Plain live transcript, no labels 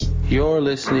You're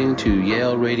listening to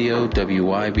Yale Radio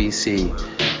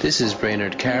WYBC. This is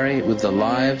Brainerd Carey with the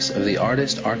lives of the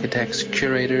artists, architects,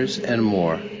 curators, and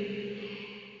more.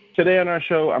 Today on our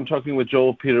show, I'm talking with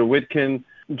Joel-Peter Witkin.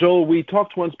 Joel, we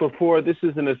talked once before. This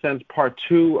is, in a sense, part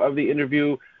two of the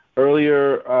interview.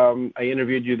 Earlier, I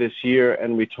interviewed you this year,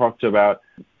 and we talked about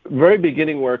very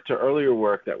beginning work to earlier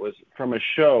work that was from a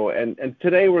show. And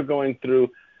today we're going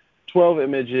through 12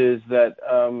 images that,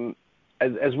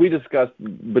 as we discussed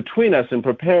between us in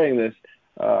preparing this,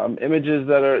 images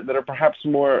that are perhaps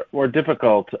more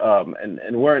difficult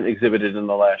and weren't exhibited in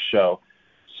the last show.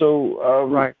 So,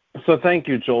 right. So thank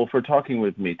you, Joel, for talking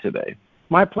with me today.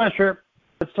 My pleasure.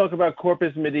 Let's talk about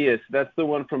Corpus Medius. That's the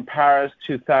one from Paris,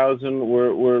 2000.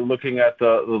 We're looking at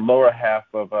the lower half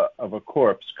of a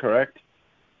corpse, correct?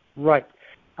 Right.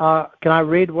 Can I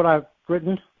read what I've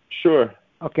written? Sure.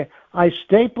 Okay. I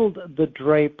stapled the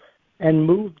drape and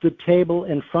moved the table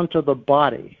in front of the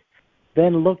body,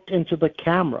 then looked into the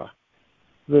camera.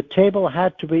 The table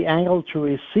had to be angled to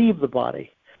receive the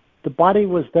body. The body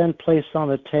was then placed on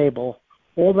the table.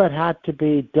 All that had to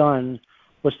be done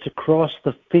was to cross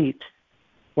the feet.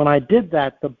 When I did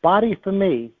that, the body for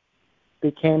me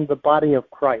became the body of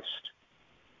Christ.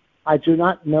 I do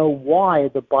not know why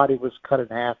the body was cut in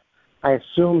half. I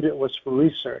assumed it was for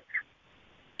research.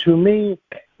 To me,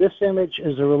 this image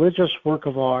is a religious work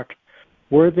of art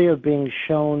worthy of being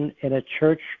shown in a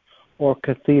church or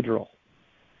cathedral.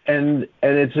 And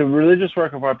it's a religious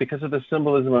work of art because of the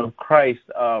symbolism of Christ.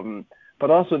 But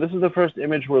also, this is the first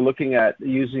image we're looking at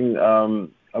using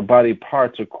a body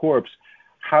parts, a corpse.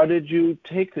 How did you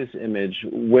take this image?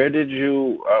 Where do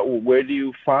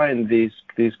you find these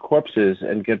corpses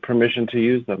and get permission to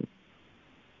use them?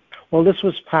 Well, this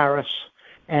was Paris,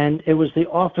 and it was the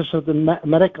office of the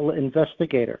medical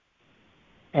investigator.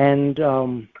 And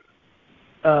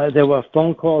there were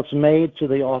phone calls made to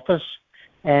the office,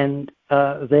 and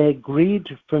they agreed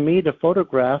for me to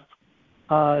photograph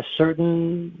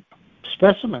certain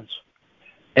specimens.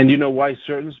 And do you know why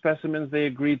certain specimens they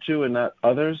agreed to and not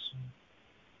others?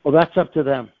 Well, that's up to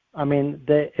them. I mean,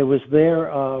 it was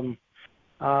their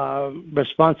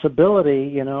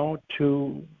responsibility, and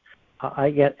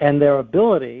their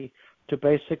ability to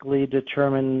basically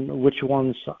determine which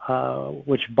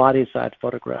bodies I'd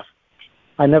photograph.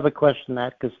 I never questioned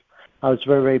that because I was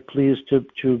very, very pleased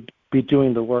to be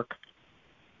doing the work.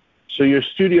 So your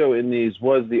studio in these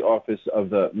was the office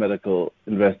of the medical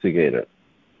investigator?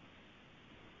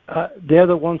 They're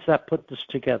the ones that put this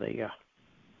together, yeah.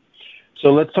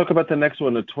 So let's talk about the next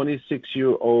one, a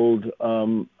 26-year-old,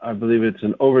 I believe it's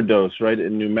an overdose, right,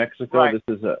 in New Mexico? Right.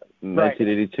 This is a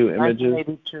 1982 images?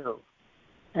 1982.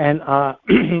 And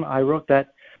I wrote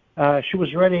that. She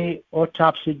was already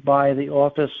autopsied by the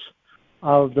office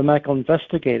of the medical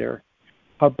investigator.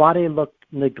 Her body looked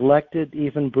neglected,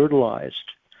 even brutalized.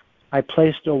 I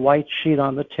placed a white sheet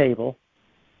on the table,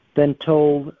 then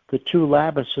told the two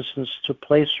lab assistants to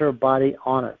place her body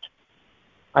on it.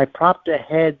 I propped a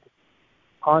head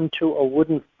onto a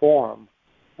wooden form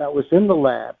that was in the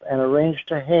lab and arranged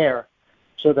her hair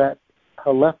so that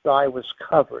her left eye was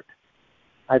covered.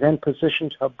 I then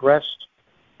positioned her breast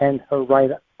and her right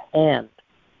hand.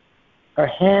 Her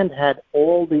hand had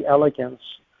all the elegance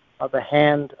of a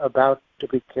hand about to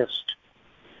be kissed.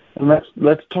 And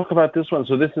let's talk about this one.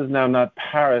 So this is now not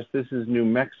Paris, this is New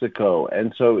Mexico.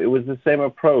 And so it was the same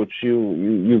approach.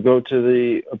 You go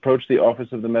to approach the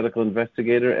office of the medical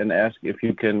investigator and ask if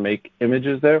you can make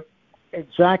images there?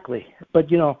 Exactly. But,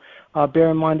 bear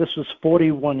in mind this was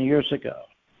 41 years ago.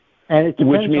 And it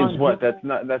Which means what? That's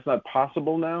not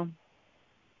possible now?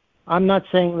 I'm not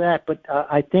saying that, but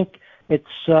I think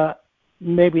it's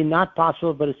maybe not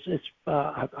possible, but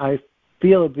I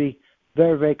feel it'd be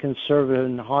very, very conservative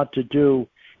and hard to do,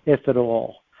 if at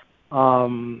all.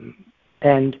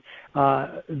 And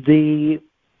the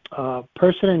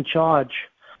person in charge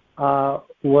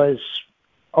was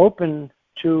open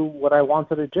to what I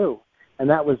wanted to do, and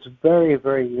that was very,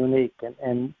 very unique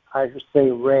and I should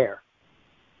say rare.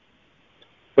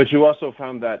 But you also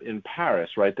found that in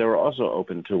Paris, right? They were also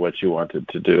open to what you wanted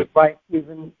to do. Right,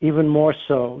 even more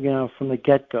so, from the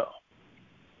get-go.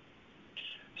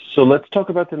 So let's talk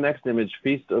about the next image,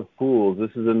 Feast of Fools.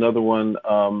 This is another one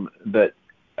that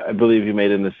I believe you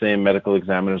made in the same medical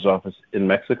examiner's office in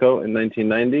Mexico in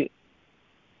 1990.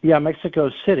 Yeah, Mexico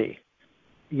City.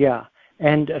 Yeah.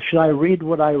 And should I read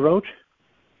what I wrote?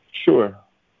 Sure.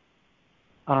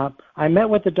 I met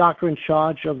with the doctor in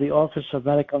charge of the Office of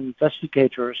Medical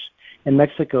Investigators in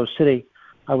Mexico City.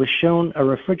 I was shown a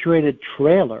refrigerated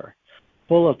trailer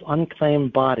full of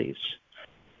unclaimed bodies.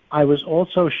 I was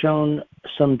also shown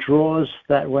some drawers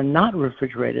that were not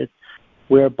refrigerated,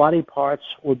 where body parts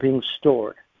were being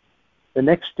stored. The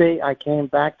next day, I came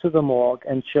back to the morgue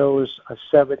and chose a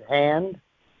severed hand,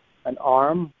 an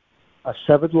arm, a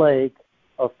severed leg,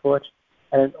 a foot,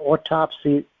 and an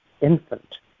autopsy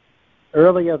infant.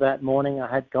 Earlier that morning, I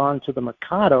had gone to the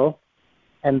Mercado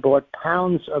and bought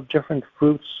pounds of different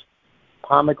fruits,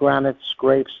 pomegranates,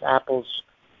 grapes, apples,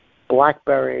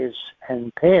 blackberries,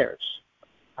 and pears.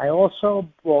 I also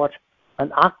bought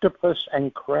an octopus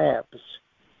and crabs,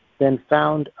 then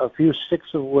found a few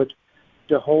sticks of wood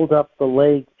to hold up the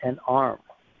leg and arm.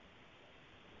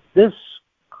 This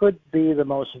could be the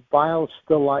most vile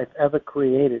still life ever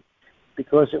created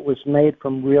because it was made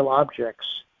from real objects.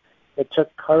 It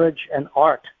took courage and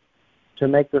art to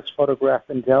make this photograph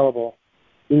indelible,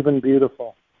 even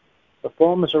beautiful. The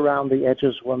forms around the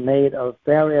edges were made of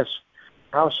various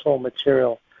household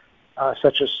material,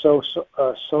 such as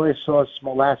soy sauce,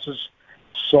 molasses,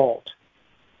 salt,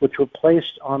 which were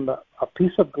placed on a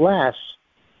piece of glass,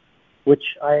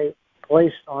 which I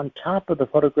placed on top of the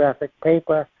photographic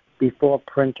paper before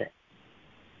printing.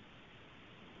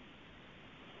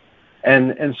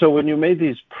 And so when you made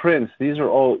these prints, these are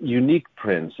all unique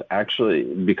prints, actually,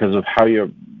 because of how you're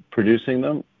producing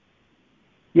them?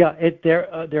 Yeah,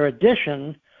 they're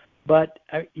addition, but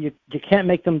you can't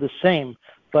make them the same.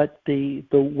 But the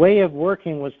way of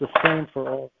working was the same for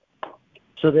all.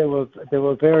 So there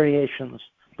were variations,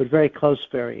 but very close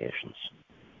variations.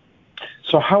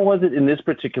 So how was it in this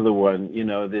particular one?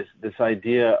 This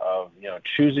idea of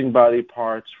choosing body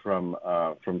parts from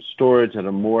storage at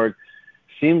a morgue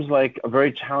seems like a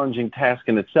very challenging task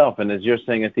in itself. And as you're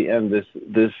saying at the end,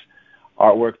 this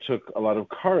artwork took a lot of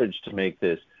courage to make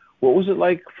this. What was it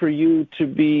like for you to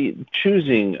be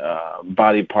choosing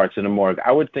body parts in a morgue?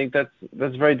 I would think that's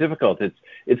very difficult.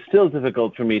 It's still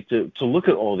difficult for me to look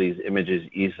at all these images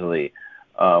easily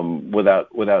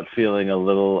without feeling a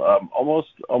little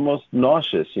almost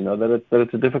nauseous. That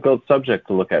it's a difficult subject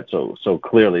to look at so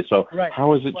clearly. So right.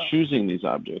 How is it choosing these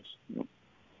objects?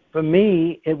 For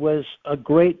me, it was a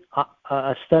great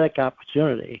aesthetic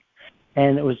opportunity,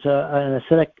 and it was an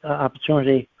aesthetic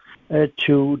opportunity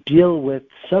to deal with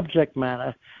subject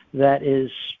matter that is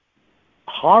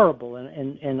horrible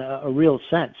in a real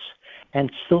sense, and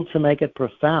still to make it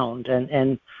profound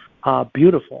and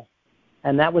beautiful.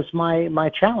 And that was my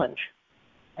challenge.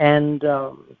 And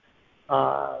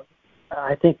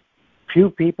I think few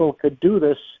people could do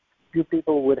this. Few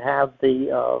people would have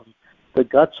the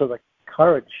guts or the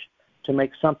courage to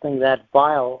make something that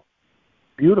vile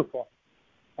beautiful.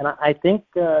 And I think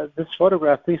this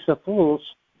photograph, Lisa Fools,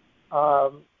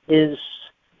 is,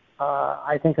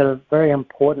 I think, a very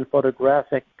important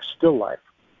photographic still life.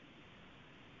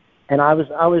 And I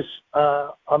was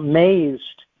amazed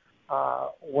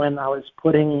when I was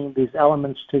putting these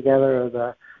elements together: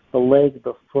 the leg,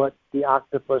 the foot, the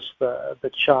octopus,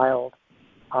 the child.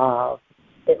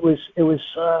 It was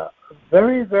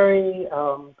very, very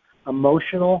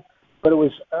emotional, but it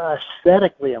was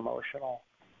aesthetically emotional,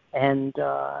 and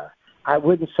I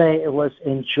wouldn't say it was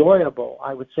enjoyable.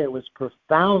 I would say it was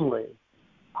profoundly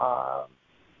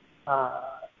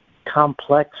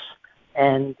complex,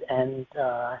 and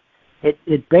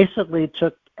it basically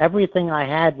took everything I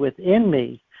had within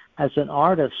me as an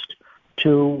artist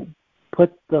to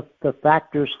put the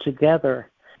factors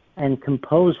together and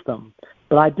compose them.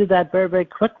 But I did that very, very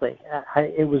quickly.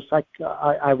 It was like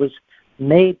I was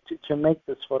made to make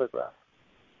this photograph.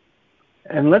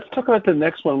 And let's talk about the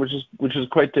next one, which is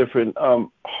quite different.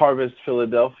 Harvest,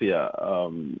 Philadelphia.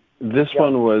 This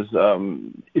one was,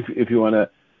 if you want to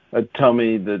tell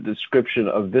me the description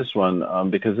of this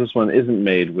one, because this one isn't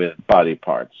made with body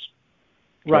parts.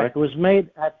 Right. Correct? It was made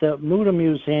at the Mutter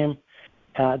Museum.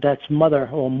 That's Mother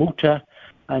or Mutter,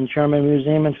 and German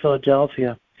Museum in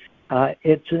Philadelphia.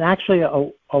 It's actually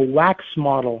a wax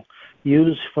model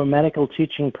used for medical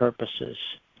teaching purposes.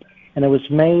 And it was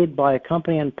made by a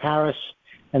company in Paris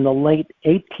in the late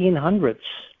 1800s.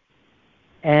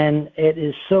 And it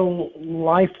is so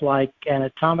lifelike and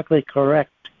anatomically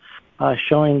correct,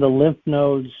 showing the lymph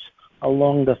nodes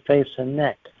along the face and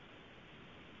neck.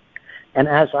 And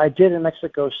as I did in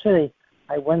Mexico City,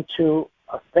 I went to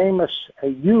a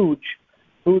huge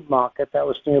food market that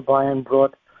was nearby and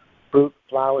brought fruit,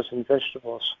 flowers, and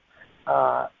vegetables.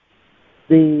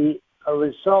 The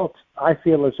result, I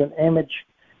feel, is an image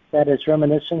that is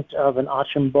reminiscent of an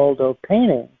Arcimboldo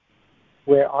painting,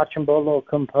 where Arcimboldo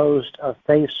composed a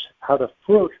face out of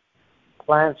fruit,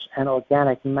 plants, and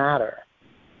organic matter.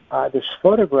 This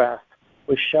photograph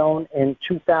was shown in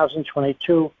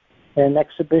 2022 in an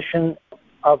exhibition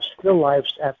of still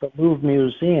lifes at the Louvre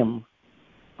Museum,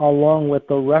 along with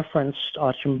the referenced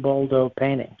Arcimboldo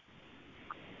painting.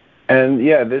 And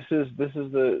yeah, this is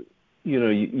the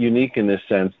unique in this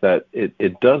sense that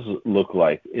it does look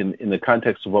like in the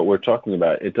context of what we're talking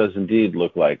about, it does indeed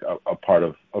look like a part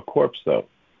of a corpse, though.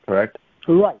 Correct?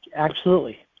 Right.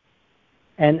 Absolutely.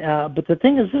 And but the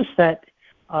thing is this, that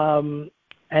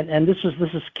and this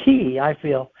is key. I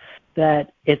feel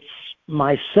that it's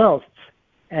myself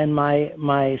and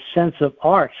my sense of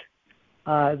art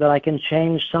that I can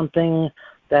change something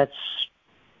that's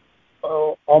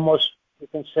almost, you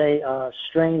can say,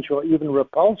 strange or even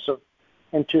repulsive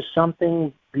into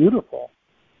something beautiful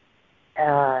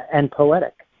and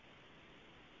poetic.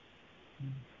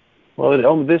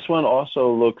 Well, this one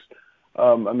also looks,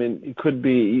 it could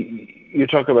be, you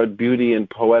talk about beauty and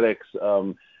poetics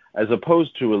as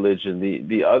opposed to religion.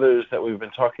 The others that we've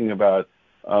been talking about,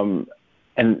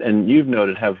 and you've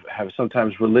noted, have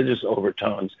sometimes religious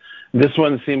overtones. This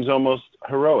one seems almost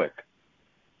heroic.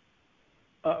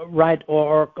 Right,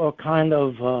 or kind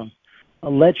of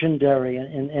legendary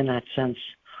in that sense.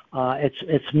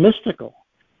 It's mystical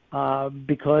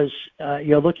because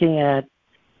you're looking at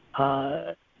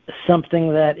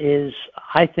something that is,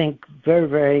 I think, very,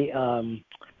 very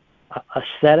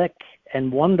aesthetic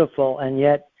and wonderful, and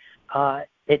yet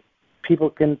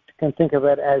people can think of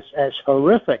it as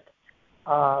horrific.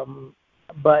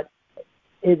 But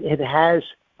it has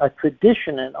a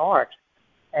tradition in art.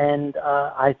 And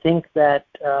I think that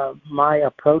my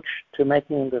approach to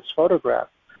making this photograph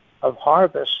of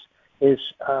Harvest is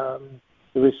the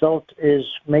result is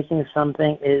making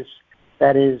something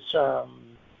that is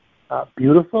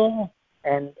beautiful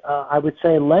and I would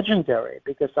say legendary,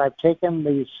 because I've taken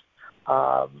these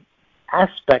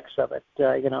aspects of it,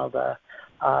 the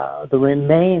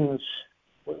remains,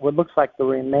 what looks like the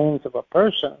remains of a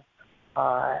person,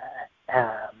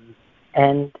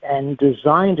 and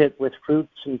designed it with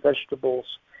fruits and vegetables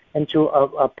into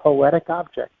a poetic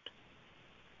object.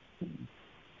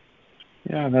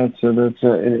 Yeah, that's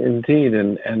indeed,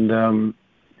 and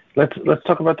let's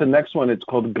talk about the next one. It's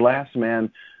called Glass Man,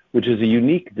 which is a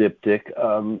unique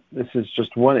diptych. This is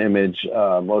just one image.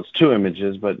 Well, it's two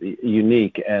images, but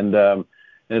unique, and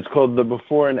it's called The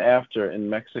Before and After in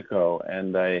Mexico.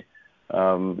 And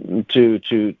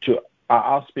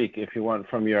I'll speak, if you want,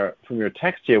 from your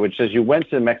text here, which says you went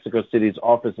to Mexico City's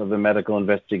Office of the Medical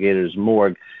Investigators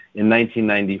morgue in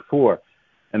 1994,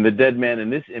 and the dead man in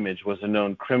this image was a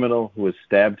known criminal who was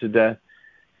stabbed to death.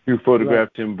 You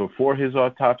photographed him before his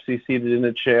autopsy, seated in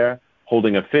a chair,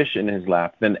 holding a fish in his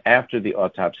lap. Then after the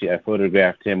autopsy, I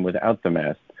photographed him without the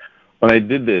mask. When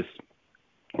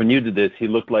you did this, he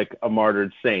looked like a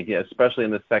martyred saint, especially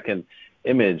in the second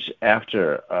image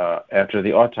after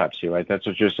the autopsy, right? That's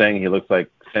what you're saying? He looks like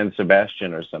San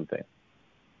Sebastian or something.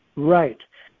 Right.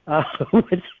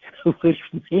 Which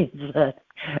means that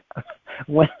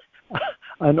when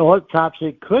an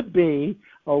autopsy could be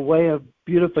a way of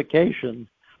beautification,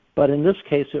 but in this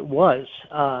case it was.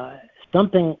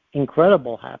 Something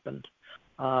incredible happened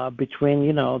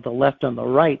between, the left and the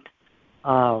right.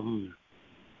 I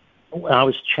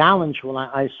was challenged when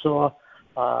I saw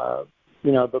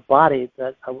the body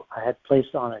that I had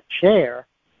placed on a chair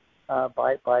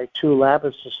by two lab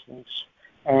assistants,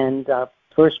 and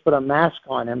first put a mask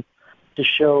on him to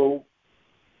show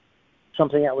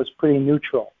something that was pretty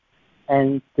neutral.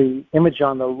 And the image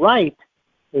on the right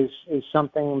is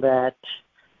something that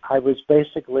I was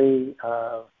basically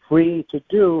free to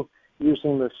do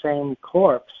using the same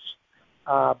corpse,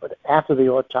 but after the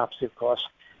autopsy, of course.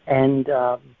 And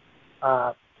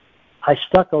I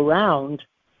stuck around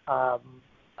so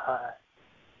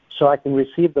I can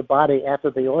receive the body after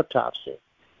the autopsy.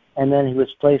 And then he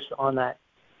was placed on that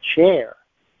chair.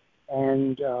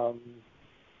 And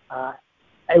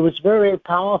it was very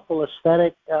powerful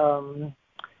aesthetic, and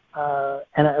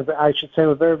I should say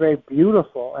a very, very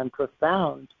beautiful and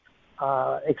profound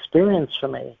experience for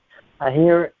me.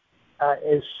 Here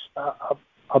is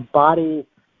a body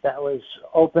that was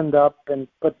opened up and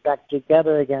put back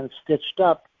together again, stitched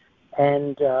up,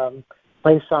 and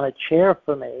placed on a chair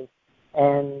for me.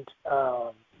 And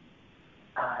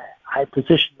I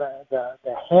positioned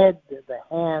the head, the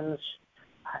hands,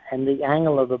 and the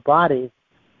angle of the body,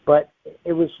 but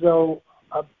it was though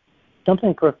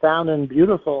something profound and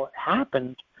beautiful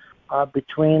happened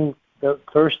between the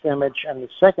first image and the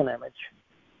second image.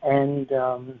 And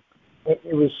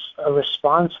it was a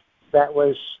response that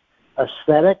was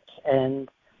aesthetic and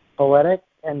poetic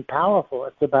and powerful.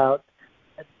 It's about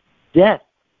death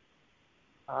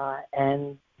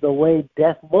and the way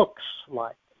death looks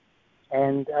like.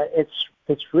 And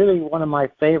it's really one of my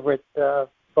favorite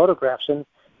photographs. And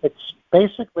it's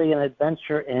basically an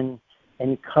adventure in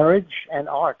courage and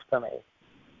art for me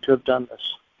to have done this.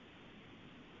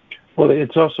 Well,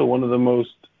 it's also one of the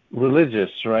most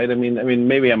religious, right? I mean,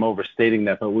 maybe I'm overstating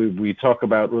that, but we talk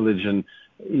about religion,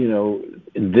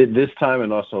 this time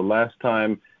and also last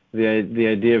time. The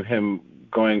idea of him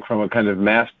going from a kind of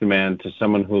masked man to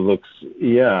someone who looks,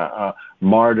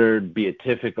 martyred,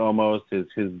 beatific almost.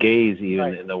 His gaze, even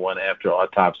right. In the one after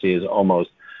autopsy, is almost.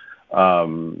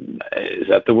 Is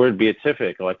that the word,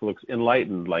 beatific? Like looks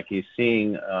enlightened, like he's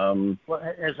seeing. Well,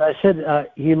 as I said,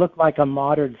 he looked like a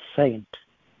martyred saint.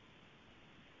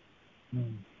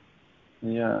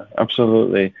 Yeah,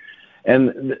 absolutely.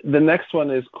 And the next one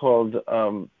is called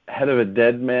Head of a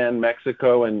Dead Man,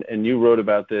 Mexico, and you wrote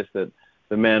about this, that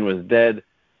the man was dead.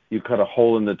 You cut a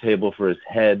hole in the table for his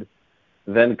head,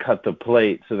 then cut the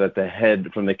plate so that the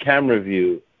head from the camera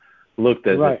view looked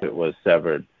as right. if it was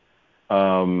severed.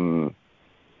 So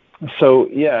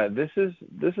yeah, this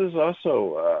is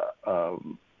also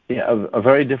a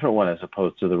very different one as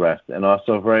opposed to the rest, and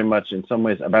also very much in some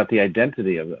ways about the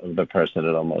identity of the person.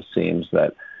 It almost seems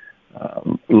that,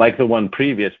 like the one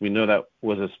previous, we know that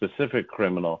was a specific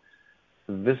criminal.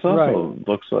 This also right.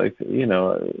 looks like,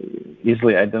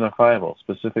 easily identifiable,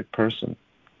 specific person.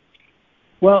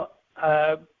 Well,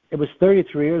 it was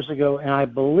 33 years ago, and I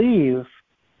believe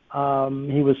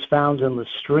he was found in the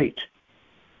street.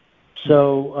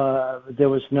 So there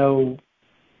was no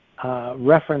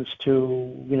reference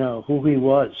to, who he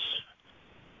was.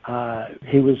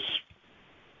 It was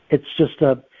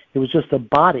just a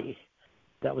body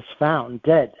that was found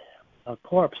dead, a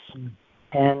corpse,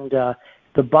 and the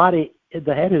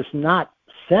head is not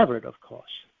severed, of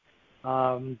course.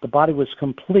 The body was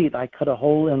complete. I cut a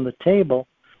hole in the table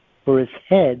for his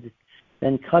head,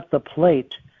 then cut the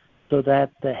plate so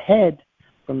that the head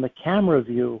from the camera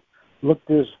view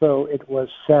looked as though it was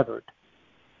severed.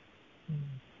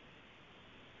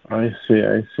 I see.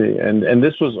 And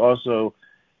this was also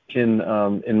in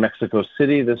Mexico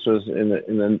City. This was in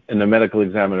the medical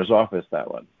examiner's office,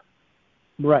 that one.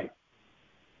 Right.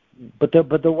 But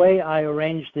the way I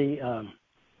arranged the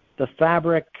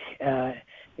fabric,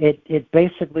 it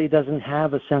basically doesn't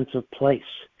have a sense of place.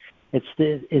 It's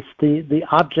the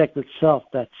object itself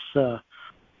that's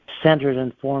centered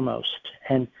and foremost.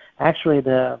 And actually,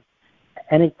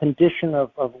 any condition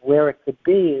of where it could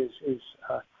be is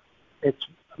it's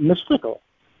mystical.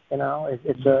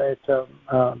 It's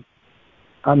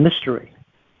a mystery,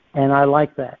 and I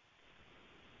like that.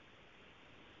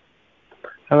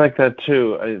 I like that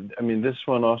too. I mean, this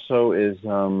one also is,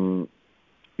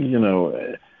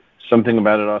 something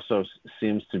about it also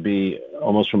seems to be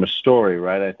almost from a story,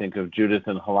 right? I think of Judith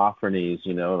and Holofernes,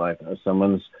 like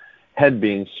someone's head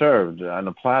being served on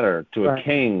a platter to right. a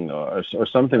king or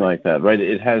something like that, right?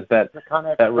 It has that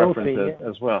reference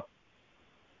as well.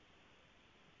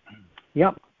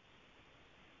 Yep.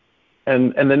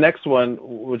 And the next one,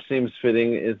 which seems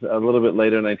fitting, is a little bit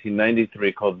later,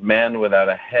 1993, called Man Without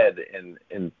a Head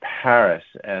in Paris.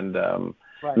 And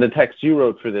right. the text you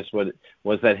wrote for this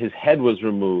was that his head was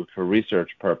removed for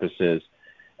research purposes,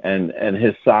 and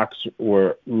his socks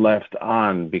were left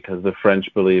on because the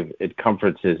French believe it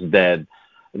comforts his dead.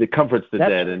 It comforts the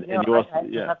dead. And you also, I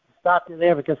have to stop you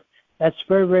there because that's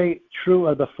very, very true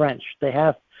of the French. They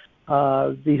have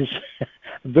these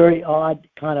very odd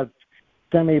kind of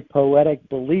semi-poetic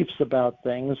beliefs about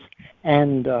things,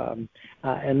 and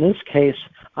in this case,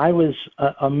 I was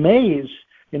amazed,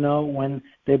 when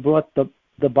they brought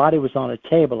the body was on a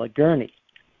table, a gurney,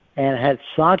 and it had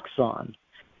socks on,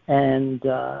 and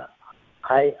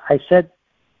I said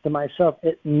to myself,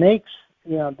 it makes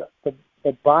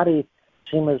the body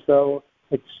seem as though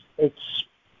it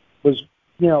was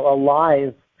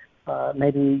alive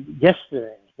maybe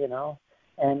yesterday,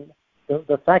 and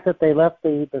the fact that they left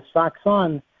the socks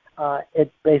on,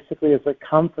 it basically is a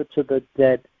comfort to the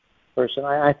dead person.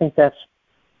 I think that's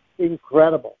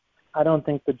incredible. I don't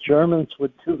think the Germans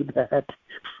would do that,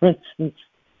 for instance.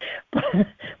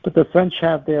 But the French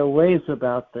have their ways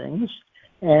about things.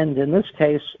 And in this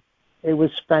case, it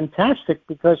was fantastic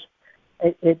because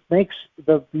it makes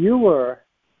the viewer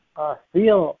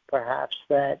feel perhaps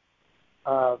that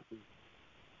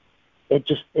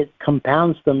it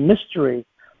compounds the mystery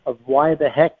of why the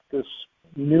heck this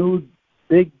nude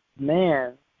big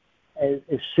man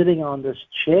is sitting on this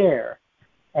chair.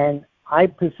 And I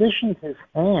positioned his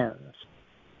hands,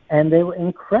 and they were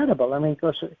incredible. I mean,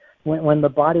 because when the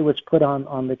body was put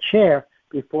on the chair,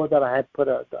 before that I had put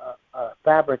a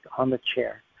fabric on the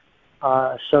chair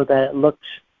so that it looked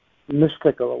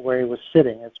mystical where he was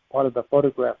sitting. It's part of the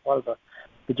photograph, part of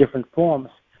the different forms.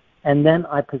 And then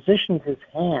I positioned his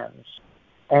hands,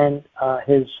 and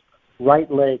his right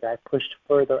leg I pushed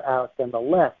further out than the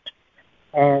left.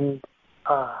 And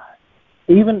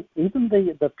even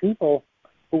the people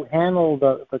who handled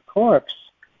the corpse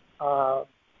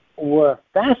were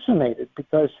fascinated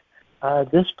because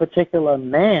this particular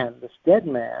man, this dead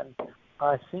man,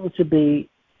 seemed to be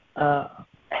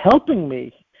helping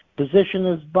me position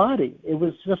his body. It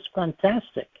was just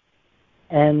fantastic.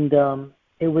 And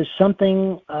it was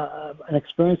something, an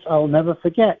experience I'll never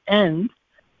forget. And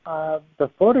the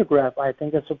photograph, I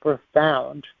think, is a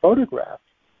profound photograph.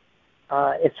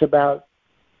 It's about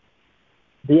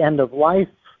the end of life,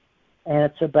 and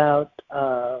it's about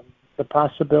the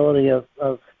possibility of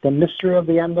the mystery of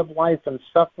the end of life and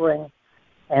suffering,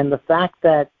 and the fact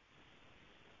that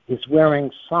he's wearing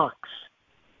socks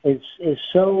is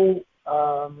so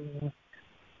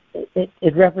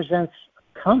it represents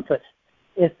comfort.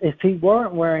 If he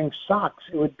weren't wearing socks,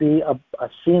 it would be a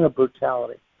scene of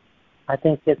brutality. I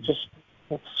think it's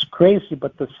crazy,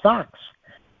 but the socks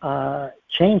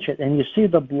change it, and you see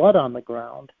the blood on the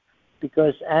ground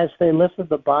because as they lifted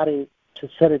the body to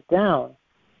set it down,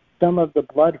 some of the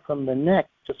blood from the neck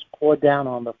just poured down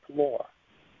on the floor.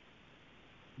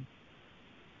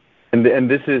 And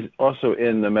this is also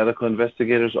in the medical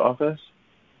investigator's office?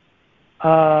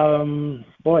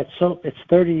 Boy, it's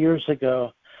 30 years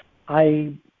ago.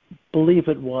 I believe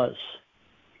it was.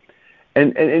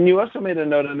 And you also made a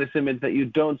note on this image that you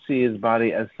don't see his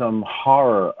body as some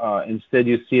horror. Instead,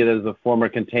 you see it as a former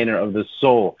container of the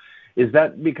soul. Is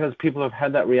that because people have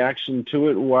had that reaction to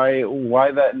it?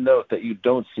 Why that note that you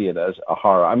don't see it as a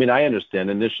horror? I mean, I understand.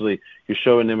 Initially, you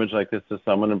show an image like this to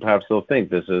someone, and perhaps they'll think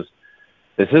this is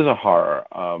a horror.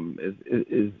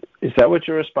 Is that what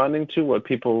you're responding to? What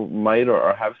people might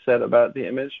or have said about the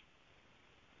image?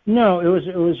 No, it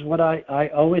was what I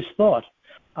always thought.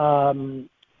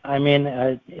 I mean,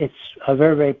 it's a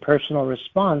very, very personal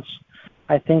response.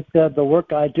 I think that the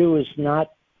work I do is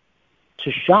not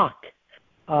to shock.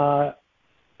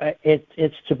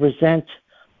 It's to present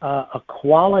a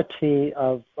quality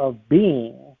of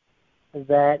being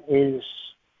that is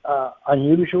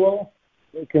unusual.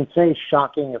 You can say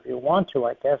shocking if you want to,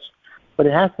 I guess, but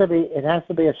it has to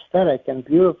be aesthetic and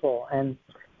beautiful, and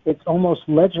it's almost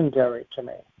legendary to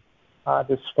me.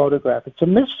 This photograph, it's a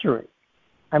mystery.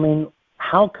 I mean,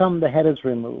 how come the head is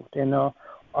removed? You know,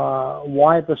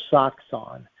 why the socks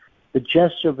on? The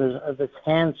gesture of his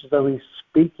hands as though he's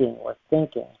speaking or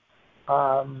thinking.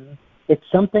 It's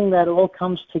something that all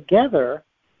comes together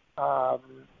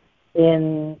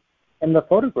in the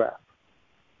photograph,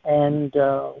 and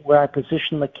where I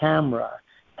position the camera,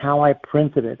 how I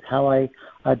printed it, how I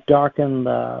darken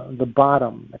the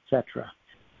bottom, etc.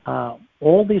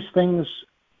 All these things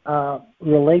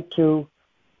relate to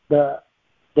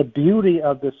the beauty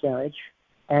of this image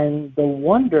and the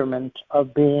wonderment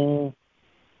of being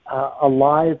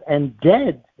alive and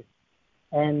dead.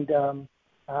 And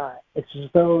it's as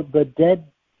though the dead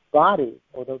body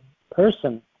or the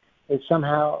person is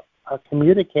somehow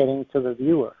communicating to the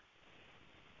viewer,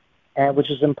 and which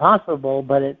is impossible,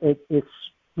 but it's,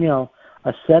 you know,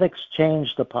 aesthetics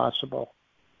change the possible.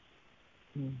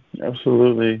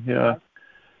 Absolutely, yeah.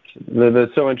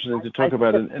 That's so interesting to talk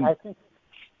about.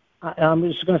 I'm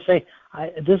just going to say,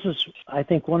 this is, I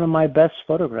think, one of my best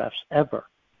photographs ever.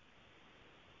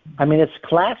 I mean, it's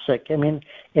classic. I mean,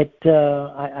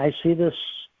 I see this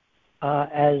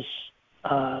as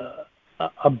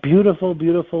a beautiful,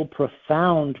 beautiful,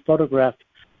 profound photograph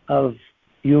of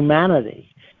humanity.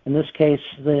 In this case,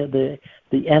 the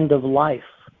end of life.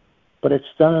 But it's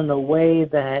done in a way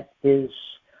that is,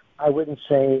 I wouldn't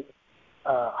say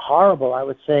horrible. I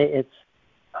would say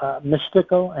it's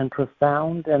mystical and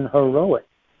profound and heroic.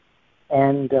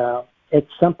 And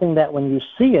it's something that when you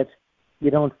see it,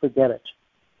 you don't forget it.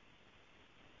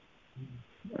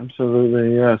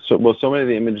 Absolutely, yeah. So many of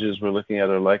the images we're looking at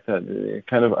are like that,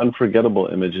 kind of unforgettable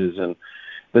images. And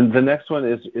then the next one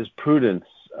is Prudence,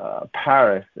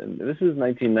 Paris, and this is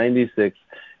 1996.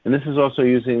 And this is also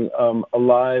using a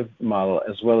live model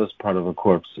as well as part of a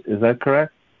corpse. Is that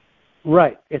correct?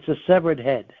 Right. It's a severed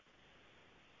head.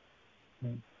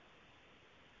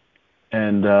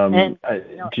 And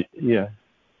yeah.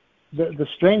 The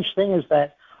strange thing is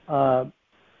that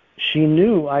she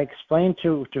knew. I explained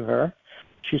to her.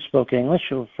 She spoke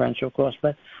English or French, of course,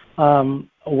 but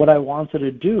what I wanted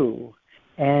to do,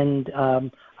 and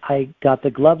I got the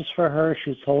gloves for her.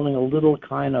 She's holding a little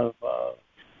kind of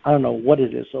I don't know what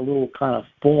it is, a little kind of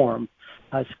form.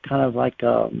 It's kind of like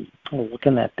what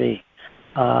can that be?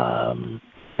 Not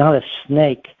a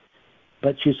snake,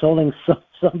 but she's holding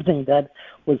something that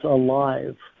was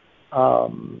alive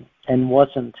and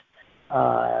wasn't.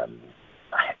 I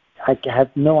have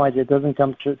no idea. It doesn't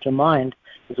come to mind,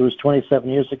 because it was 27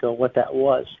 years ago what that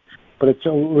was. But it's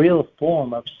a real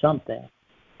form of something.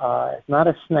 It's not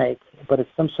a snake, but it's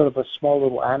some sort of a small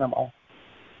little animal.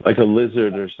 Like a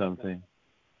lizard or something.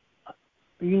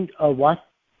 What?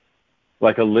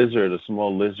 Like a lizard, a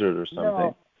small lizard or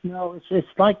something. No,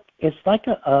 it's like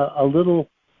a little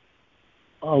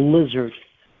lizard.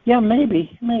 Yeah,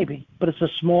 maybe, but it's a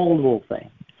small little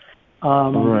thing.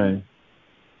 Right.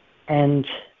 And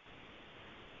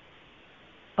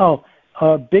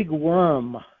a big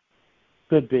worm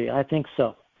could be. I think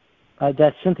so.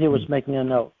 That Cynthia was making a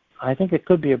note. I think it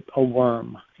could be a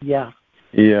worm. Yeah.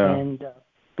 Yeah. And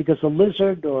because a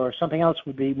lizard or something else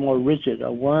would be more rigid.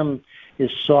 A worm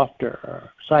is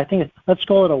softer. So I think let's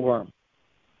call it a worm.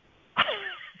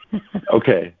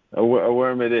 Okay, a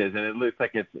worm it is, and it looks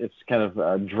like it's kind of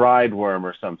a dried worm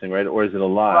or something, right? Or is it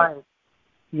alive? Right.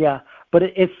 Yeah, but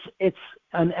it's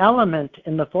an element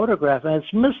in the photograph, and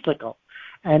it's mystical,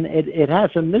 and it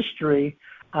has a mystery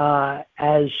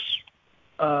as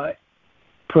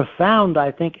profound,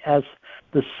 I think, as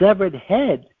the severed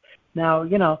head. Now,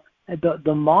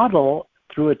 the model,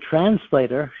 through a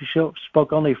translator, she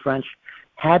spoke only French,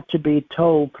 had to be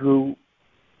told through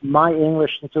my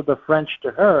English into the French to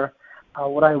her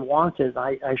what I wanted.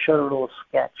 I showed her a little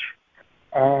sketch,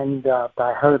 and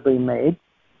I hurriedly made,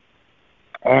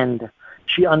 and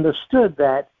she understood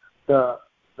that the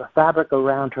fabric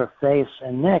around her face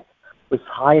and neck was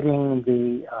hiding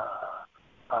the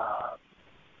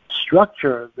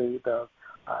structure.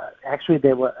 Actually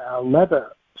they were a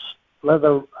leather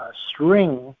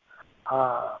string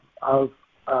of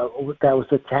that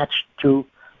was attached to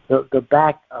the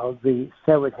back of the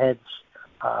severed head's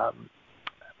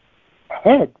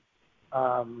head,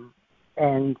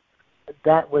 and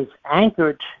that was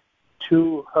anchored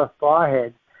to her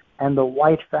forehead, and the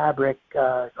white fabric,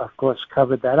 of course,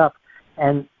 covered that up.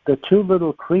 And the two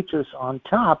little creatures on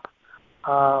top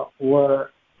were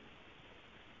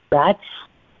bats.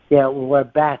 Yeah, were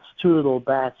bats, two little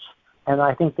bats, and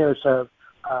I think there's a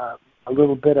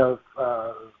little bit of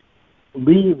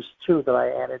leaves too that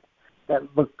I added that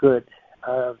look good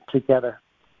together.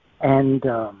 And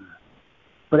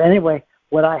but anyway,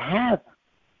 what I have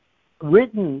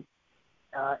written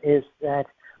is that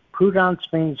prudence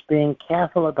means being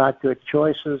careful about your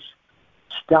choices,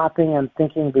 stopping and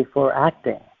thinking before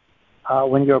acting.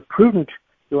 When you're prudent,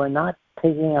 you are not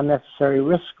taking unnecessary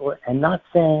risk and not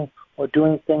saying or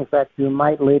doing things that you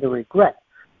might later regret.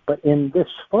 But in this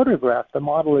photograph, the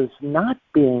model is not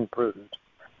being prudent.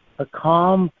 A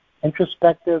calm,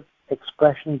 introspective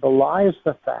expression belies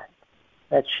the fact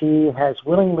that she has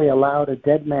willingly allowed a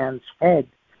dead man's head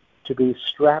to be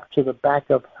strapped to the back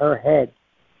of her head.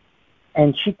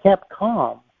 And she kept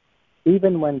calm,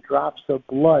 even when drops of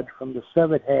blood from the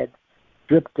severed head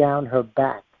dripped down her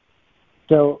back.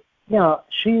 So,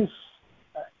 she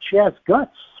has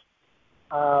guts.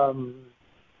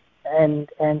 And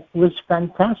it was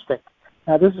fantastic.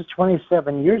 Now, this is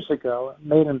 27 years ago,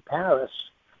 made in Paris,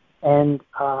 and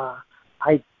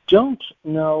I don't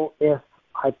know if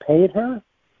I paid her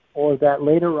or that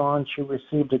later on she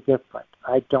received a gift print.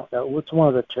 I don't know. It's one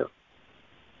of the two.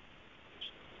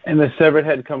 And the severed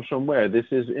head comes from where? This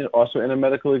is also in a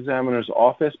medical examiner's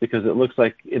office, because it looks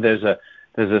like there's a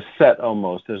set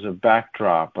almost. There's a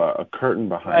backdrop, a curtain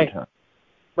behind her.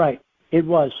 Right. It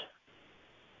was.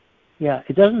 Yeah.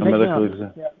 It doesn't take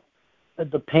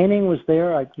the painting was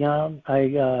there. I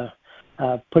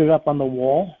put it up on the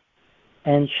wall,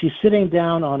 and she's sitting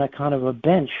down on a kind of a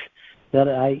bench that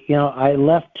I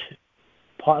left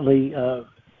partly.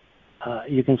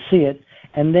 You can see it,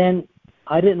 and then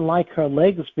I didn't like her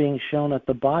legs being shown at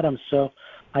the bottom, so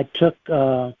I took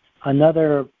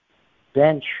another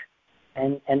bench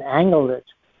and angled it,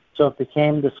 so it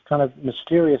became this kind of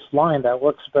mysterious line that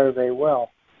works very, very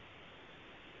well.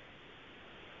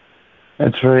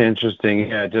 That's very interesting.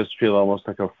 Yeah, it does feel almost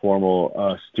like a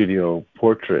formal studio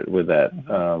portrait with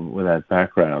that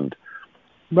background.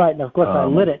 Right, and of course I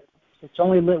lit it. It's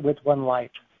only lit with one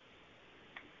light.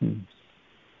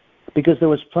 Because there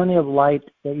was plenty of light.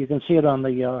 You can see it on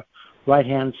the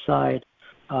right-hand side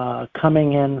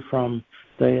coming in from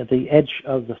the edge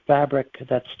of the fabric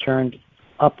that's turned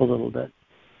up a little bit.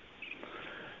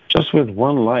 Just with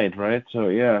one light, right? So,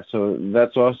 yeah, so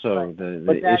that's also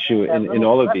the issue in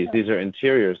all of these. These are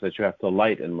interiors that you have to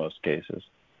light in most cases.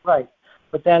 Right.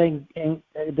 But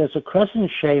there's a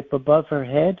crescent shape above her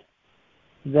head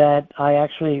that I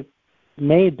actually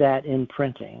made that in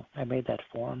printing. I made that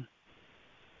form.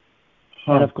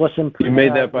 And of course, in printing, you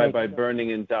made that by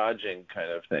burning and dodging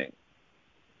kind of thing.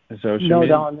 Is that what you mean?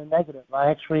 No, in the negative. I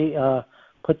actually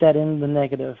put that in the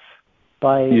negative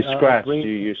by. You scratch. Do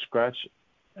you scratch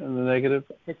in the negative?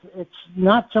 It's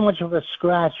not so much of a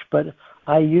scratch, but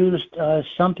I used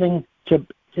something to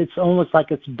it's almost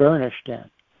like it's burnished in.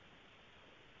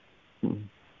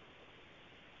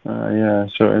 Yeah,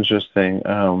 so interesting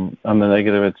on the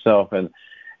negative itself, and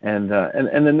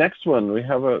the next one we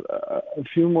have a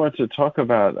few more to talk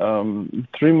about.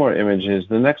 3 more images.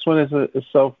 The next one is a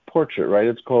self-portrait, right?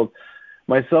 It's called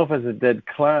Myself as a Dead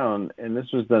Clown, and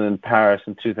this was done in Paris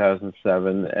in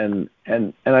 2007.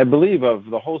 And I believe of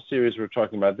the whole series we're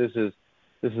talking about, this is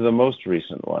the most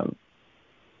recent one.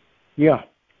 Yeah.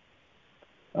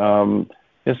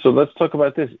 Yeah, so let's talk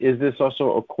about this. Is this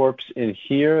also a corpse in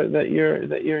here that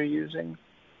you're using?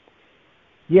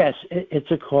 Yes, it's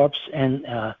a corpse, and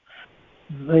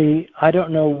I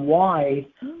don't know why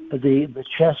the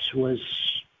chest was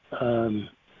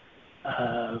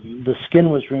the skin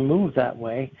was removed that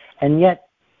way, and yet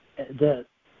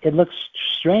it looks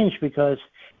strange because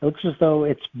it looks as though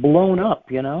it's blown up,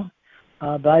 you know.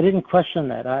 But I didn't question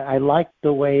that. I liked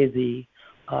the way the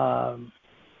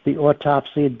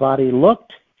autopsied body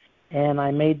looked, and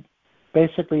I made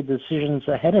basically decisions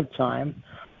ahead of time,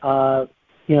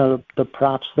 you know, the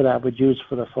props that I would use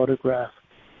for the photograph.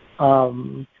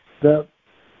 What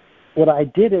I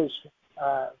did is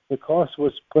the corpse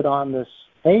was put on this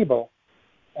table,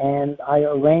 and I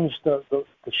arranged the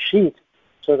sheet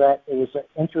so that it was an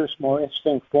more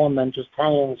interesting form than just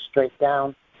hanging straight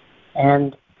down.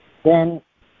 And then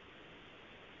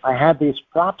I had these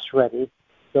props ready,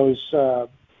 those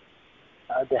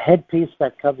the headpiece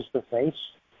that covers the face,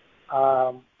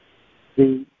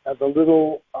 the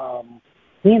little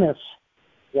penis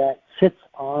that sits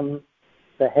on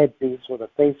the headpiece or the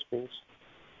face piece,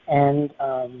 and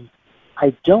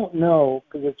I don't know,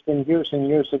 because it's been years and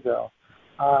years ago,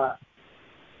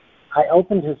 I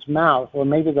opened his mouth, or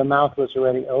maybe the mouth was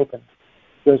already open,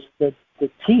 because the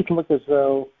teeth look as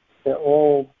though they're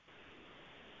all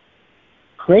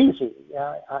crazy.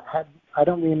 I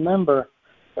don't remember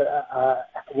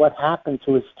what happened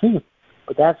to his teeth,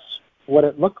 but that's what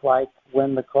it looked like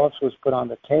when the corpse was put on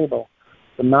the table.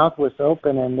 The mouth was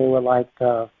open, and they were like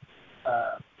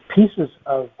pieces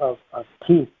of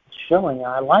teeth showing.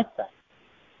 I liked that.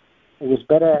 It was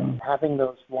better having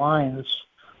those lines,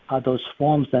 those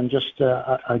forms, than just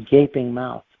a gaping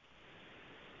mouth.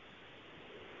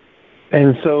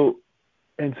 And so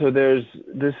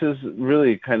this is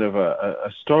really kind of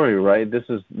a story, right? This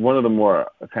is one of the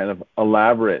more kind of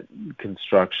elaborate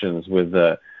constructions with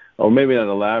or maybe not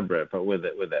elaborate, but with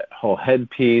that whole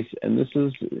headpiece. And this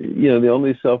is, you know, the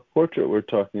only self-portrait we're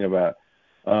talking about.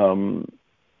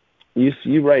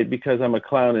 You write, because I'm a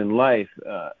clown in life,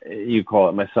 you call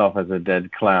it Myself as a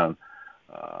Dead Clown.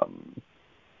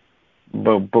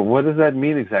 But what does that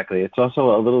mean exactly? It's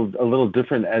also a little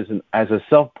different as a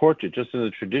self-portrait, just in the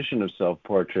tradition of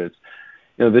self-portraits.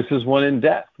 You know, this is one in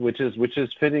death, which is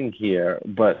fitting here,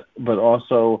 but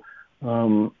also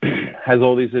has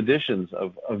all these additions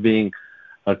of being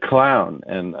a clown,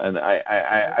 and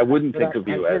I wouldn't think of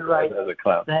you as a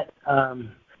clown. That,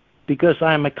 because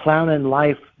I'm a clown in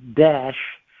life,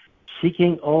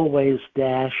 seeking always,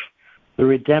 the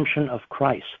redemption of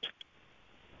Christ.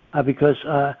 Because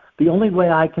the only way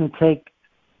I can take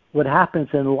what happens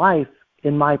in life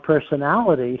in my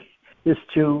personality is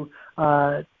to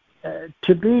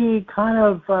be kind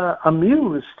of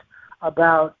amused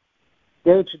about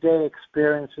day-to-day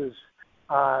experiences,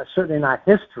 certainly not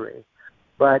history,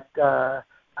 but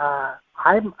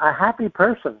I'm a happy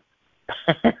person.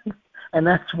 And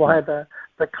that's why the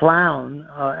clown,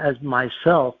 as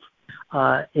myself,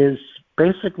 is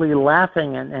basically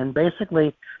laughing and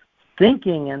basically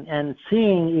thinking and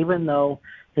seeing, even though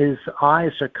his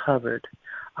eyes are covered.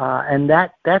 And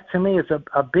that to me is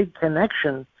a big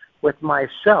connection with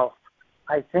myself.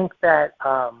 I think that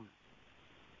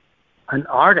an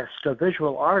artist, a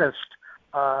visual artist,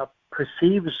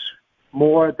 perceives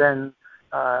more than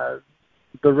the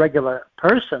regular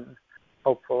person,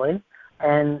 hopefully,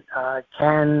 and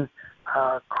can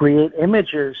create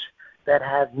images that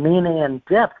have meaning and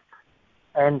depth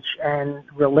and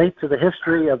relate to the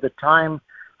history of the time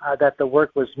that the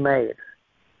work was made.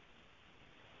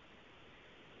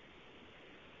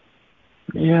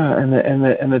 Yeah, and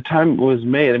the time it was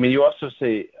made. I mean, you also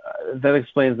say that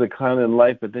explains the clown in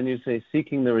life, but then you say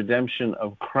seeking the redemption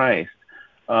of Christ.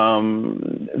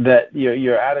 That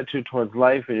your attitude towards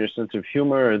life and your sense of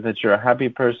humor, that you're a happy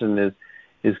person,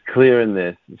 is clear in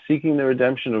this. Seeking the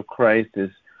redemption of Christ is,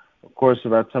 of course,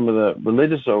 about some of the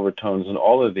religious overtones in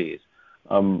all of these.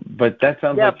 But that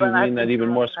sounds like you mean that even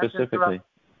more specifically.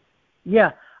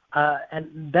 Yeah,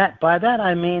 and by that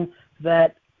I mean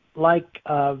that, like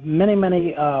many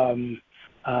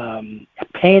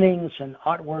paintings and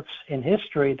artworks in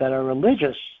history that are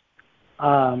religious,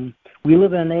 we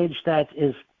live in an age that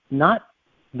is not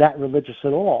that religious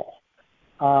at all.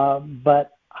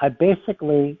 But I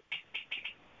basically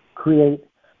create,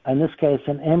 in this case,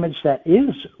 an image that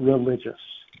is religious.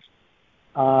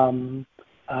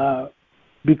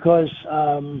 Because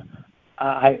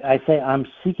I say I'm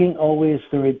seeking always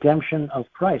the redemption of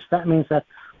Christ. That means that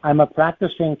I'm a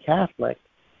practicing Catholic,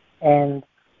 and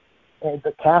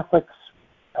the Catholics,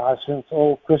 since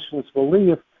all Christians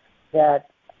believe that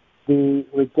the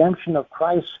redemption of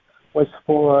Christ was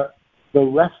for the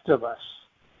rest of us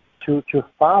to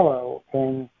follow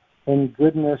in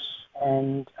goodness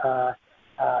and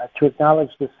to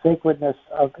acknowledge the sacredness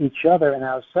of each other and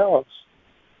ourselves.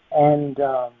 And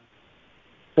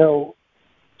so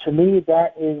to me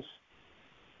that is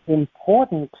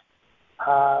important,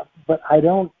 but I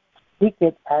don't seek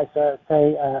it as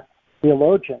a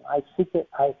theologian. I seek it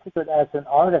as an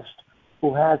artist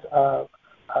who has a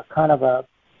kind of a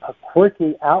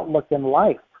quirky outlook in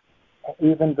life,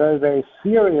 even very, very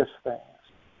serious things.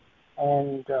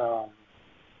 And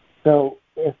so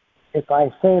if I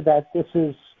say that this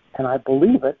is, and I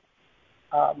believe it,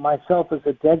 myself as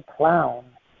a dead clown,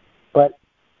 but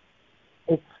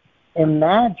it's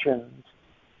imagined,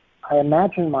 I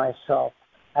imagine myself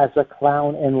as a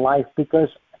clown in life because,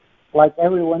 like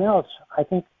everyone else, I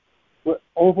think we're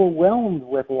overwhelmed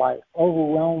with life,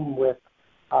 overwhelmed with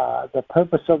the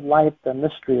purpose of life, the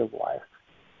mystery of life.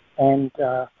 And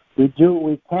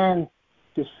we can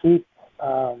to seek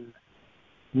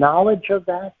knowledge of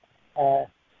that,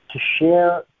 to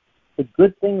share the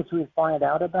good things we find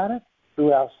out about it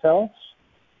through ourselves.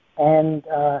 And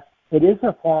it is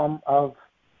a form of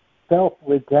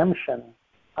self-redemption,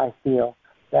 I feel,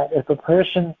 that if a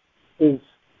person is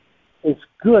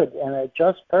good and a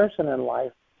just person in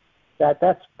life,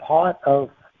 that's part of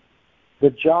the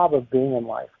job of being in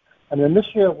life. And the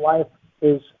mystery of life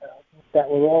is that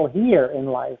we're all here in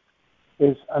life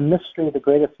is a mystery, the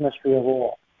greatest mystery of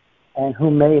all, and who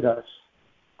made us,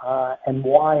 and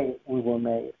why we were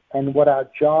made, and what our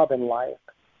job in life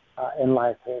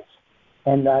is.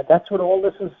 And that's what all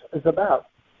this is about.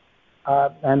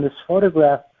 And this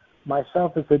photograph,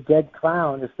 myself as a dead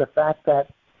clown, is the fact that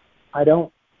I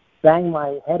don't bang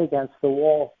my head against the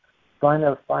wall trying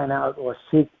to find out or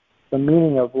seek the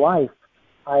meaning of life.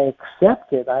 I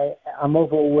accept it. I'm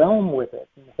overwhelmed with it,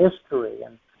 and history,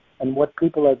 and what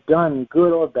people have done,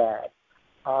 good or bad,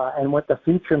 and what the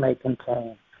future may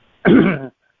contain.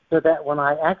 So that when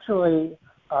I actually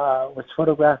was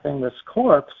photographing this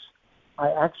corpse,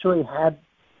 I actually had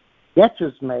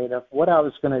sketches made of what I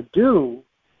was going to do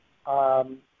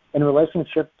in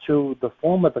relationship to the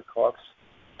form of the corpse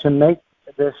to make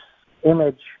this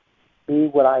image be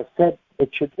what I said it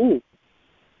should be.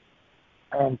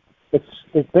 And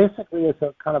it basically is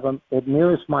a kind of it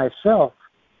mirrors myself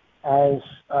as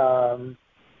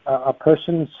a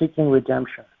person seeking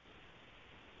redemption.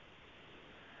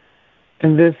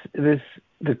 And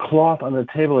the cloth on the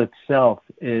table itself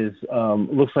is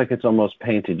looks like it's almost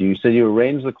painted. You said you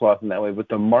arranged the cloth in that way, but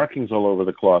the markings all over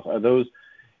the cloth,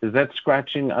 is that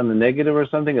scratching on the negative or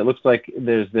something? It looks like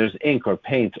there's ink or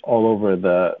paint all over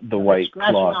the white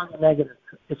cloth. On the negative.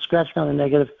 It's scratching on the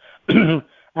negative.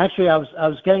 Actually, I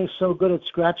was getting so good at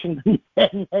scratching the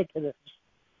negatives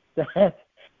that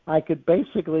I could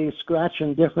basically scratch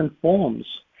in different forms.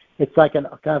 It's like kind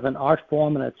of an art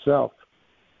form in itself.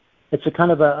 It's a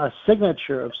kind of a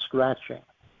signature of scratching.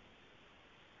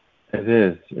 It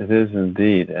is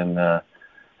indeed, and I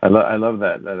love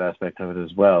that aspect of it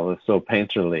as well. It's so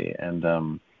painterly,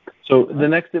 and so the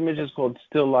next image is called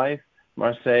Still Life,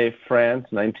 Marseille, France,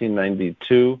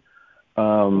 1992.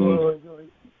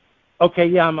 Okay,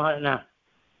 yeah, I'm on it now.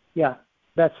 Yeah,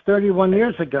 that's 31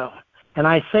 years ago, and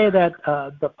I say that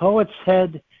the poet's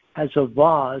head as a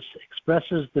vase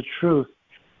expresses the truth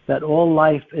that all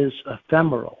life is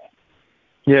ephemeral.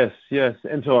 Yes,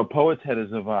 and so a poet's head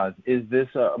is a vase. Is this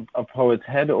a poet's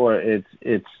head, or it's?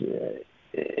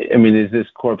 I mean, is this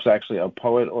corpse actually a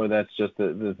poet, or that's just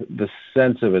the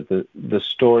sense of it, the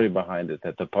story behind it,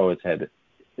 that the poet's head,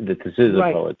 that this is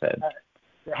a poet's head?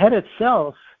 The head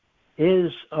itself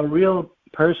is a real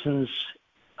person's,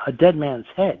 a dead man's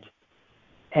head,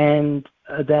 and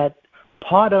that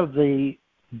part of the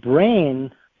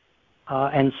brain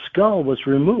and skull was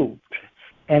removed.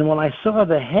 And when I saw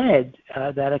the head,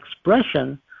 that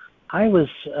expression, I was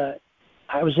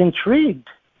intrigued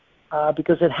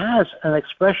because it has an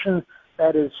expression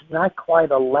that is not quite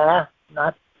a laugh,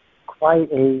 not quite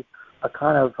a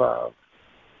kind of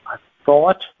a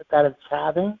thought that it's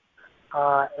having.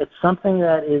 It's something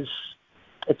that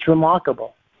it's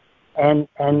remarkable, and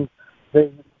the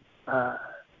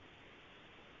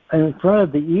in front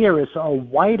of the ear is a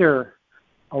whiter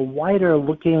a whiter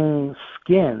looking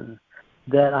skin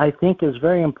that I think is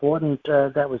very important.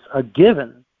 That was a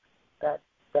given that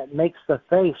makes the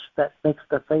face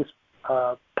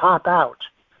pop out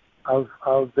of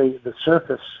the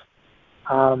surface,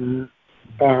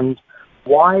 and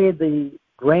why the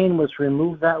grain was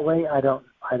removed that way, I don't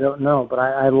know, but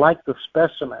I like the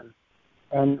specimen.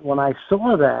 And when I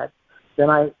saw that, then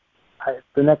I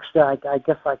the next day, I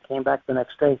guess I came back the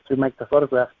next day to make the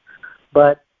photograph,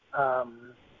 but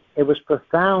it was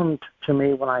profound to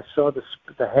me when I saw the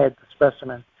head, the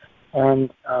specimen,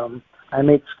 and I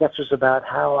made sketches about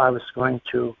how I was going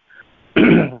to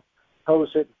pose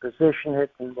it, position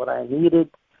it, and what I needed.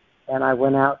 And I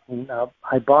went out and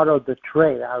I borrowed the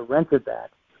tray. I rented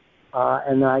that,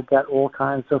 and then I got all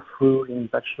kinds of fruit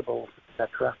and vegetables,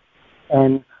 etc.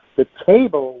 And the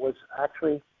table was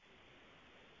actually,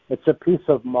 it's a piece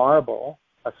of marble,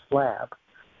 a slab,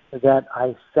 that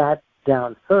I sat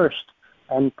down first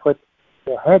and put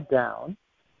the head down,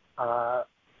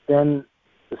 then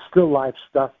the still life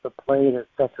stuff, the plate,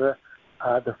 etc.,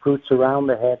 the fruits around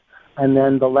the head, and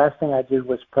then the last thing I did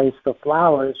was place the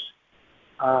flowers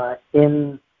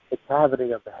in the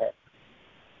cavity of the head.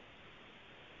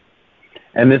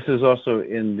 And this is also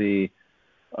in the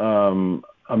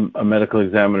a medical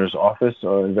examiner's office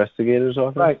or investigator's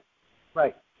office?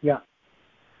 Right, yeah.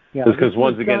 Because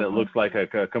once again, it looks like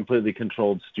a completely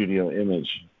controlled studio image.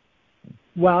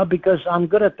 Well, because I'm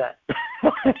good at that.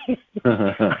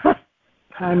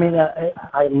 I mean,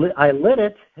 I lit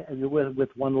it with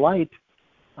one light,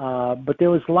 but there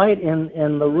was light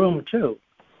in the room too,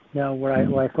 where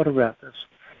I photographed this.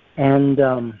 And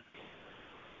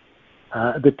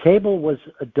the table was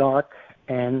dark,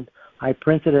 and I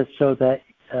printed it so that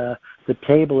the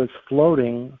table is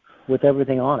floating with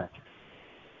everything on it.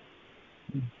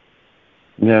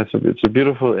 Yeah, it's a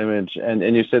beautiful image,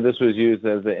 and you said this was used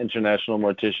as the International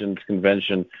Morticians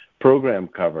Convention program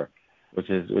cover, which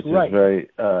is right. very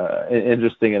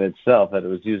interesting in itself, that it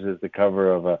was used as the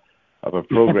cover of a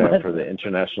program for the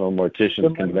International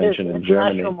Morticians Convention in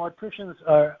Germany. International morticians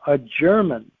are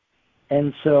German,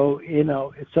 and so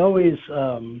it's always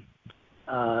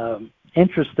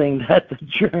interesting that the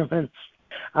Germans,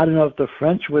 I don't know if the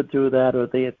French would do that or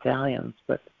the Italians,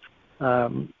 but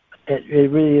it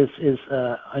really is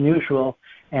unusual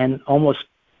and almost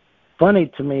funny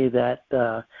to me that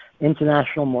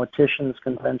International Morticians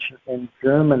Convention in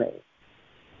Germany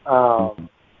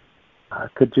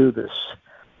could do this,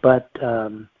 but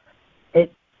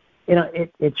it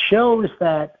shows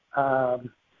that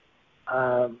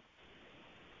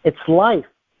it's life.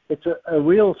 It's a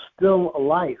real still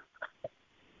life.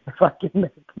 If I can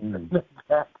make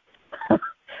that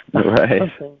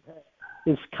right. something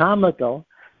is comical,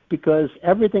 because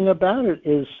everything about it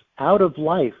is out of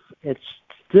life. It's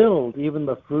stilled, even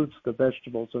the fruits, the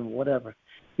vegetables, and whatever.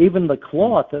 Even the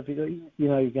cloth, if you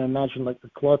can imagine like the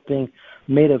cloth being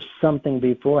made of something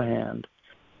beforehand.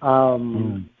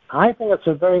 I think it's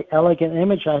a very elegant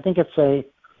image. I think it's a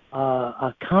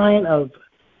kind of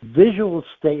visual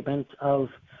statement of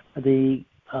the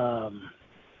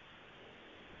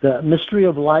mystery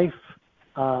of life,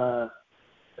 the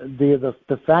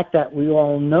fact that we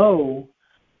all know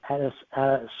at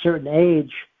a certain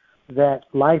age that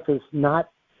life is not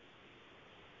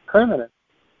permanent,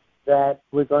 that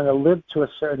we're going to live to a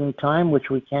certain time which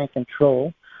we can't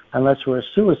control unless we're a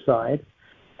suicide,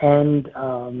 and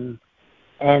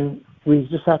we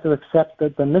just have to accept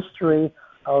that the mystery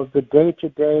of the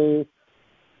day-to-day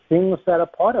things that are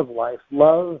part of life,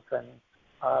 love and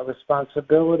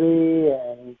responsibility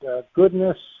and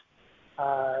goodness,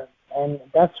 and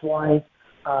that's why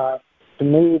to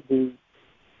me the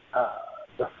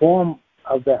form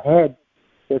of the head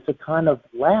is a kind of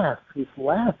laugh. He's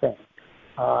laughing.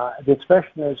 The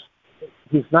expression is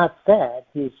he's not sad.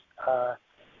 He's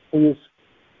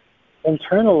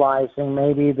internalizing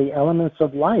maybe the elements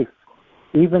of life,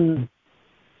 even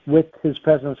with his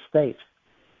present state.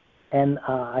 And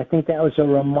I think that was a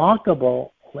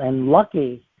remarkable and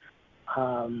lucky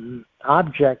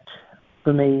object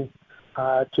for me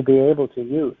to be able to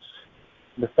use.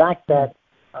 The fact that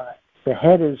the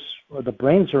head or the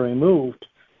brains are removed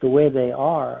the way they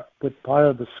are, with part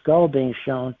of the skull being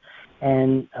shown,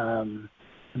 and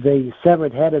the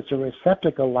severed head is a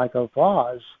receptacle like a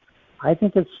vase. I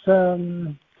think it's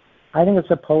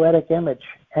a poetic image,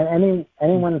 and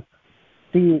anyone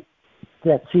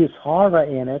that sees horror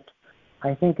in it,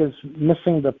 I think, is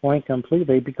missing the point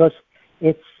completely, because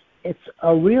it's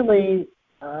a really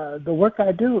the work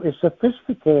I do is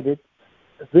sophisticated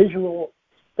visual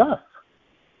stuff.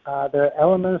 There are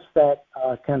elements that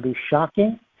can be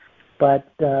shocking, but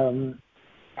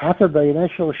after the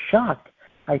initial shock,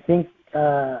 I think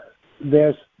there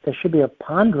should be a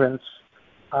ponderance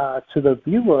to the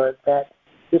viewer that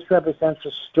this represents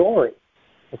a story.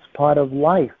 It's part of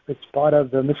life. It's part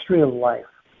of the mystery of life,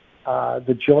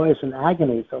 the joys and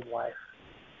agonies of life.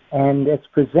 And it's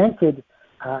presented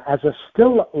as a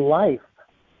still life,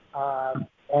 and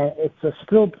it's a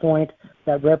still point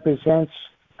that represents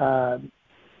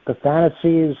the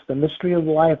fantasies, the mystery of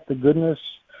life, the goodness,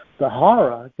 the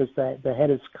horror, because the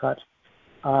head is cut.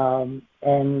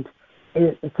 And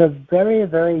it's a very,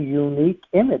 very unique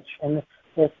image. And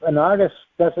if an artist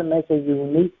doesn't make a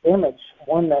unique image,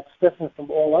 one that's different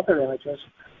from all other images,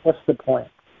 what's the point?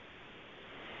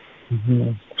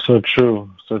 Mm-hmm. So true,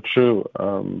 so true.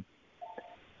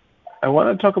 I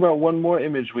want to talk about one more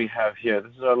image we have here.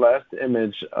 This is our last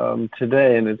image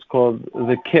today, and it's called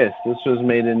The Kiss. This was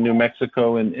made in New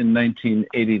Mexico in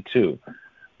 1982.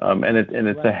 And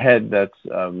it's a head that's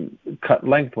cut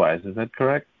lengthwise. Is that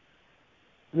correct?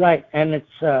 Right, and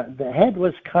it's the head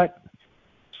was cut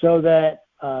so that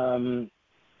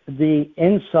the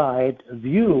inside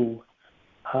view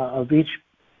of each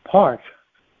part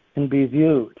can be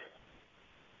viewed.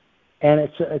 And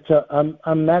it's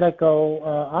a medical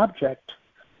object,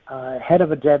 head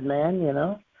of a dead man, you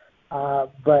know.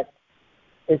 But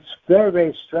it's very,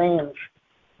 very strange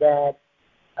that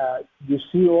you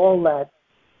see all that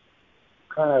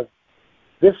kind of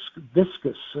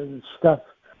viscous and stuff.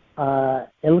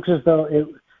 It looks as though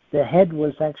the head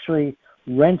was actually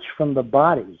wrenched from the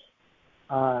body.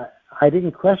 I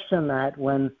didn't question that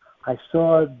when I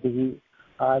saw the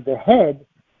head,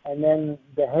 and then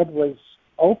the head was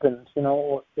opened. You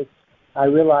know, I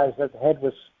realized that the head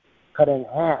was cut in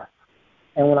half.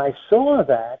 And when I saw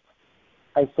that,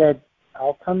 I said,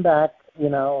 I'll come back. You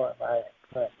know, I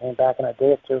came back in a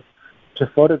day or two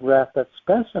to photograph that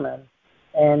specimen,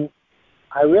 and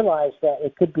I realized that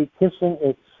it could be kissing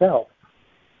itself.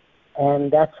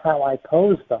 And that's how I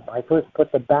posed them. I first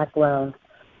put the background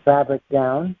fabric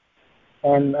down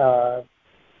and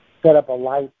set up a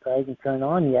light that I didn't turn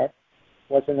on yet.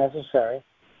 Wasn't necessary.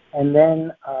 And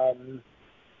then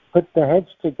put the heads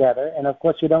together. And, of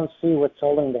course, you don't see what's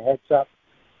holding the heads up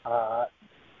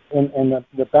in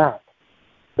the back.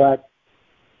 But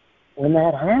when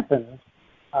that happened,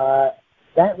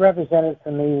 that represented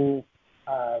to me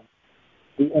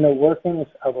the inner workings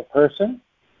of a person,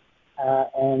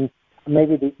 and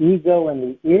maybe the ego and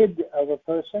the id of a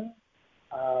person,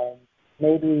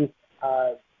 maybe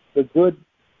the good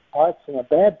parts and the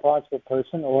bad parts of a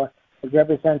person, or it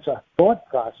represents a thought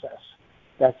process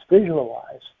that's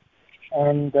visualized.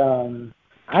 And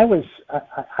I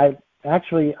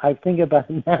think about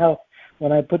it now,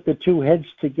 when I put the two heads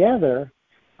together,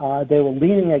 they were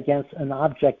leaning against an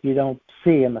object you don't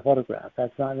see in the photograph.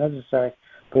 That's not necessary,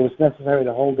 but it was necessary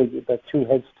to hold the two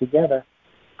heads together,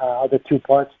 the two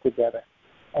parts together.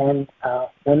 And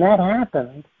when that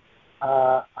happened,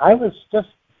 I was just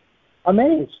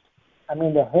amazed. I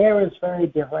mean, the hair is very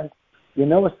different. You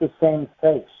know it's the same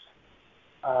face.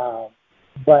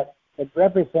 But it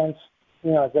represents,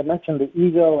 you know, as I mentioned, the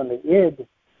ego and the id,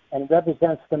 and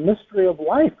represents the mystery of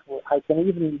life. I can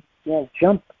even, you know,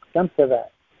 jump to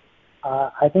that.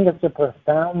 I think it's a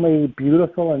profoundly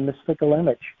beautiful and mystical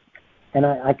image. And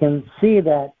I can see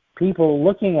that people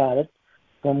looking at it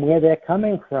from where they're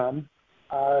coming from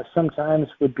sometimes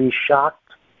would be shocked.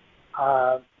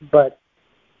 But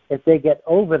if they get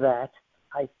over that,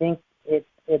 I think it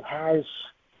has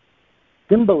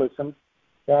symbolism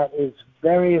that is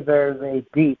very, very, very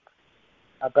deep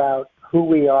about who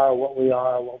we are, what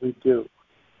we do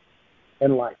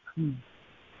in life.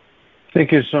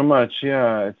 Thank you so much.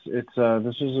 Yeah, this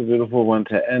is a beautiful one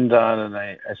to end on, and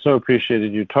I so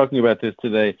appreciated you talking about this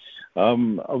today.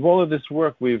 Of all of this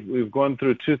work, we've gone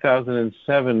through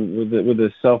 2007 with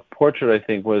the self-portrait. I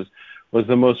think was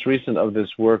the most recent of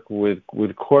this work with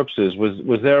corpses.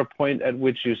 Was there a point at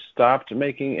which you stopped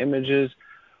making images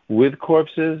with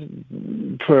corpses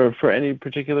for any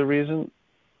particular reason?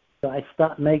 I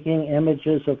stopped making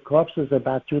images of corpses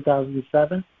about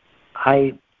 2007.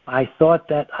 I thought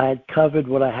that I had covered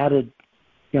what I had to,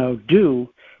 you know, do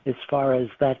as far as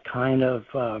that kind of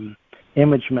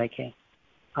image making.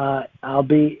 I'll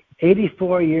be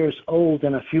 84 years old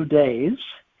in a few days,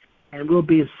 and we'll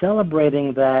be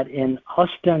celebrating that in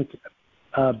Ostend,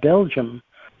 Belgium.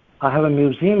 I have a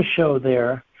museum show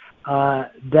there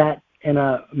that in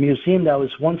a museum that was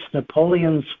once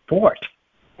Napoleon's fort.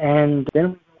 And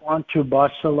then we go on to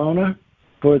Barcelona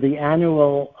for the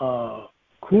annual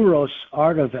Kuros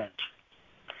art event.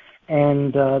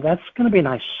 And that's going to be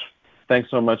nice. Thanks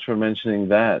so much for mentioning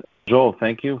that. Joel,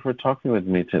 thank you for talking with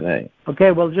me today.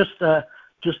 Okay, well, just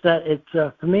just that it's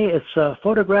for me, it's a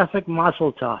photographic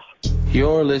mazel tov.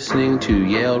 You're listening to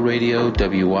Yale Radio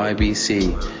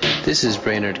WYBC. This is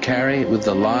Brainerd Carey with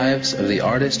the lives of the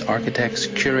artists, architects,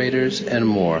 curators, and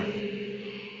more.